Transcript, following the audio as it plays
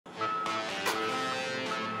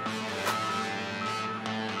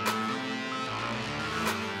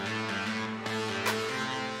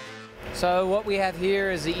So what we have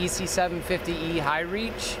here is the EC750E High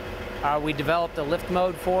Reach. We developed a lift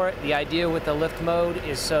mode for it. The idea with the lift mode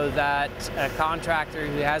is so that a contractor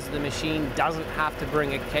who has the machine doesn't have to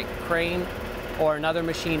bring a crane or another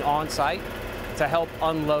machine on site to help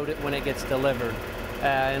unload it when it gets delivered.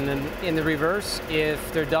 And then in the reverse,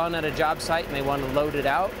 if they're done at a job site and they want to load it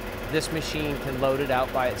out, this machine can load it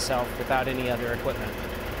out by itself without any other equipment.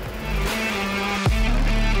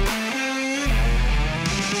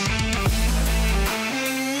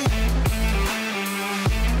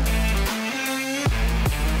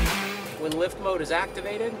 When lift mode is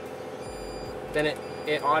activated, then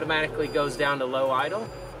it automatically goes down to low idle.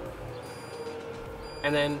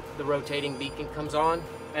 And then the rotating beacon comes on,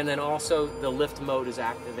 and then also the lift mode is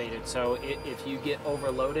activated. So if you get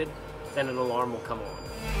overloaded, then an alarm will come on.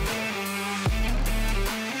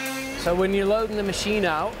 So when you're loading the machine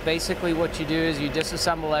out, basically what you do is you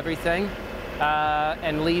disassemble everything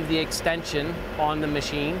and leave the extension on the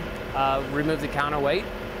machine, remove the counterweight,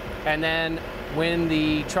 and then when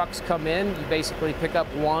the trucks come in, you basically pick up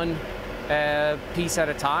one piece at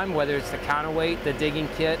a time, whether it's the counterweight, the digging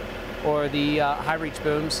kit, or the high reach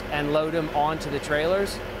booms, and load them onto the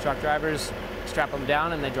trailers. Truck drivers strap them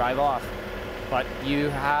down and they drive off. But you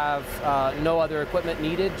have no other equipment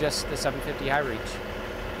needed, just the 750 High Reach.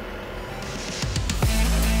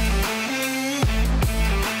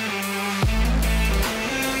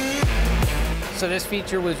 So this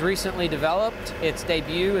feature was recently developed. Its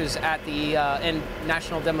debut is at the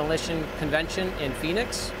National Demolition Convention in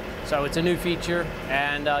Phoenix. So it's a new feature,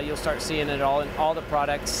 and you'll start seeing it all in all the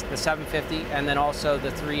products, the 750 and then also the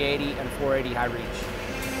 380 and 480 High Reach.